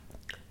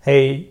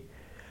Hey,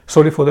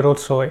 sorry voor de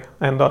rotzooi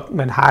en dat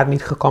mijn haar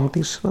niet gekamd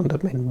is en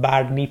dat mijn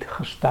baard niet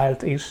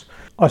gestyled is.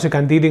 Als ik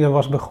aan die dingen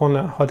was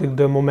begonnen, had ik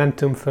de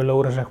momentum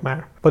verloren, zeg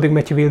maar. Wat ik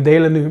met je wil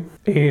delen nu,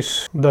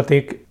 is dat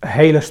ik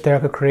hele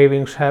sterke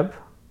cravings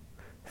heb.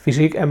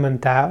 Fysiek en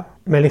mentaal.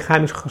 Mijn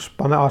lichaam is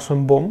gespannen als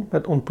een bom.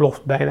 Het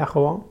ontploft bijna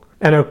gewoon.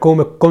 En er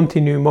komen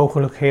continu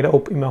mogelijkheden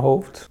op in mijn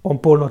hoofd om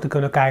porno te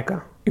kunnen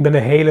kijken. Ik ben de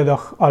hele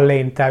dag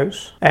alleen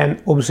thuis. En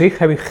op zich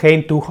heb ik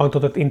geen toegang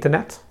tot het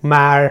internet.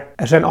 Maar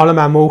er zijn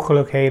allemaal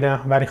mogelijkheden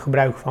waar ik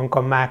gebruik van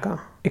kan maken.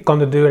 Ik kan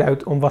de deur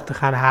uit om wat te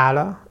gaan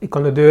halen. Ik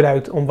kan de deur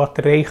uit om wat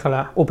te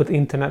regelen op het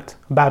internet,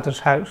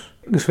 buitenshuis.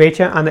 Dus weet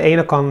je, aan de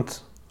ene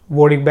kant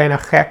word ik bijna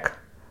gek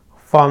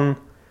van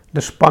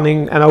de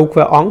spanning en ook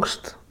wel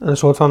angst. Een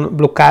soort van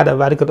blokkade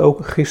waar ik het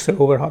ook gisteren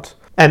over had.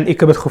 En ik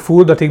heb het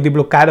gevoel dat ik die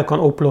blokkade kan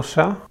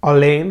oplossen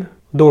alleen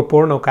door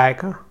porno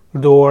kijken.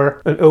 Door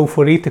een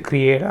euforie te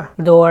creëren.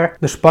 Door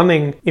de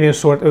spanning in een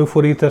soort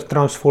euforie te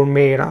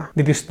transformeren.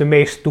 Dit is de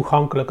meest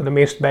toegankelijke, de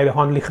meest bij de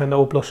hand liggende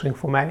oplossing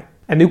voor mij.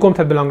 En nu komt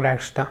het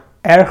belangrijkste.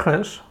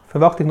 Ergens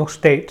verwacht ik nog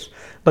steeds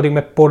dat ik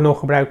met porno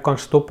gebruik kan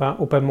stoppen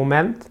op het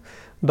moment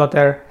dat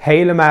er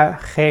helemaal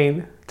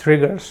geen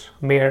triggers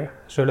meer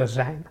zullen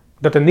zijn.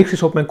 Dat er niks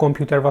is op mijn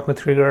computer wat me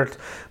triggert.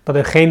 Dat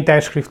er geen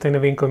tijdschriften in de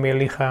winkel meer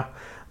liggen.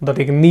 Dat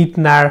ik niet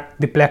naar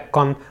die plek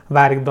kan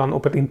waar ik dan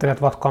op het internet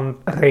wat kan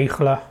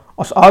regelen.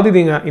 Als al die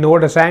dingen in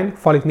orde zijn,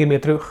 val ik niet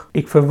meer terug.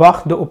 Ik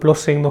verwacht de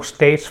oplossing nog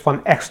steeds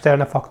van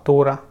externe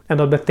factoren. En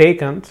dat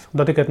betekent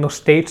dat ik het nog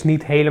steeds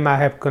niet helemaal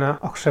heb kunnen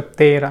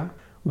accepteren.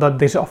 Dat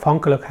deze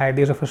afhankelijkheid,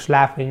 deze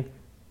verslaving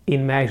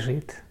in mij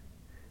zit.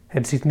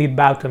 Het zit niet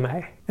buiten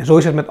mij. En zo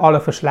is het met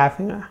alle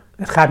verslavingen.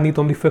 Het gaat niet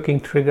om die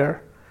fucking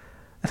trigger.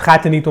 Het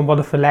gaat er niet om wat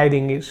de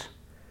verleiding is.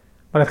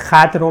 Maar het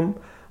gaat erom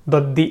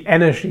dat die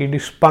energie, die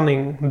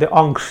spanning, de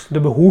angst, de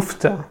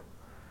behoefte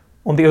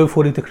om die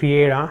euforie te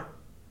creëren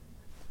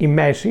in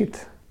mij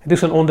zit. Het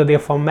is een onderdeel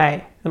van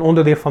mij. Een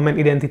onderdeel van mijn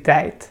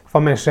identiteit.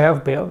 Van mijn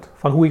zelfbeeld.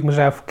 Van hoe ik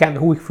mezelf ken.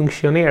 Hoe ik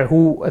functioneer.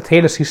 Hoe het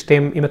hele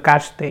systeem in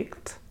elkaar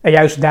steekt. En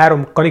juist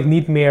daarom kan ik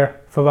niet meer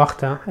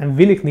verwachten. En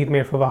wil ik niet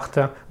meer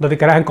verwachten. Dat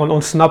ik eraan kan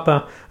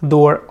ontsnappen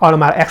door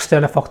allemaal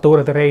externe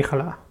factoren te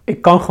regelen.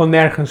 Ik kan gewoon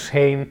nergens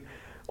heen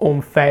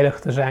om veilig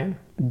te zijn.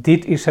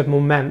 Dit is het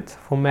moment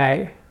voor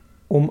mij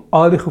om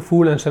al die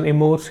gevoelens en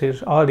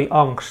emoties. Al die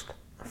angst.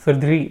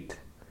 Verdriet.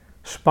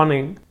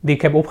 Spanning die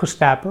ik heb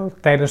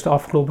opgestapeld tijdens de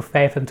afgelopen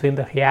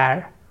 25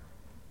 jaar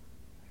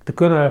te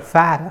kunnen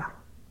ervaren,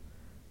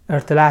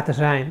 er te laten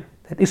zijn.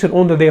 Het is een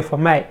onderdeel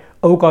van mij,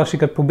 ook als ik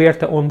het probeer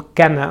te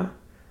ontkennen.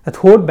 Het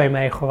hoort bij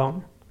mij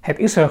gewoon. Het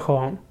is er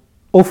gewoon.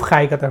 Of ga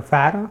ik het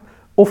ervaren,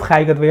 of ga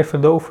ik het weer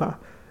verdoven.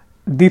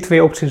 Die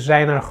twee opties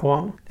zijn er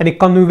gewoon. En ik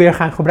kan nu weer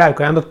gaan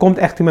gebruiken. En dat komt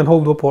echt in mijn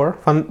hoofd op hoor.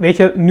 Van weet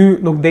je, nu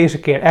nog deze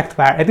keer. Echt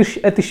waar.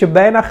 Het is je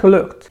bijna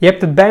gelukt. Je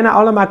hebt het bijna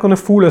allemaal kunnen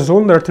voelen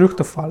zonder terug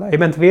te vallen. Je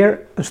bent weer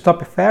een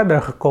stapje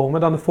verder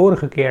gekomen dan de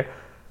vorige keer.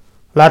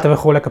 Laten we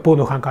gewoon lekker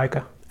porno gaan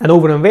kijken. En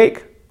over een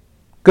week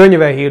kun je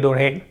weer hier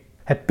doorheen.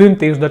 Het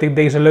punt is dat ik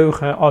deze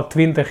leugen al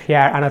 20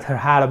 jaar aan het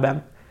herhalen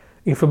ben.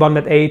 In verband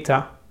met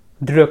eten,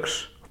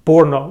 drugs,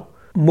 porno.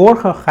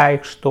 Morgen ga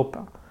ik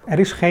stoppen. Er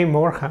is geen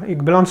morgen.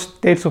 Ik beland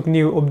steeds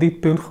opnieuw op dit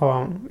punt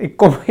gewoon. Ik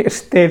kom hier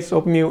steeds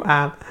opnieuw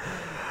aan.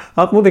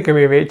 Wat moet ik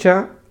ermee, weet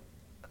je?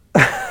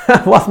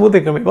 Wat moet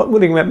ik ermee? Wat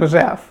moet ik met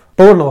mezelf?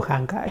 Porno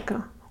gaan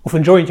kijken. Of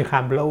een jointje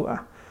gaan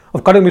blowen.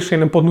 Of kan ik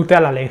misschien een pot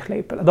Nutella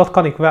leeglepelen? Dat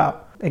kan ik wel.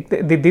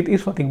 Dit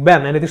is wat ik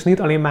ben. En het is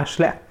niet alleen maar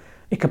slecht.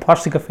 Ik heb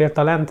hartstikke veel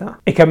talenten.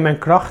 Ik heb mijn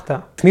krachten.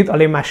 Het is niet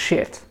alleen maar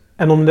shit.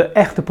 En om de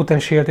echte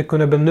potentieel te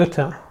kunnen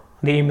benutten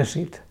die in me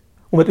zit.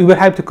 Om het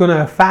überhaupt te kunnen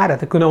ervaren,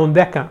 te kunnen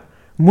ontdekken.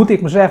 Moet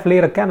ik mezelf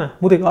leren kennen?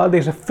 Moet ik al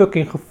deze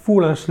fucking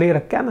gevoelens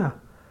leren kennen?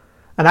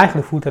 En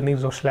eigenlijk voelt het niet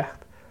zo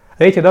slecht.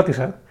 Weet je, dat is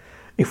het.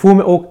 Ik voel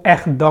me ook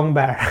echt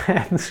dankbaar.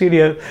 En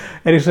serieus,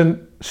 er is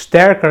een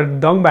sterker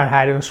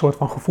dankbaarheid en een soort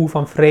van gevoel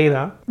van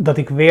vrede. Dat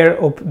ik weer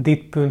op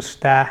dit punt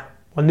sta.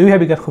 Want nu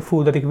heb ik het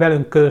gevoel dat ik wel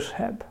een keus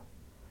heb.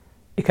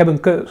 Ik heb een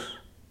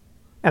keus.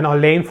 En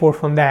alleen voor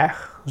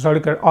vandaag zal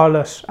ik er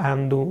alles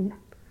aan doen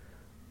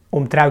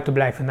om trouw te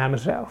blijven naar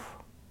mezelf.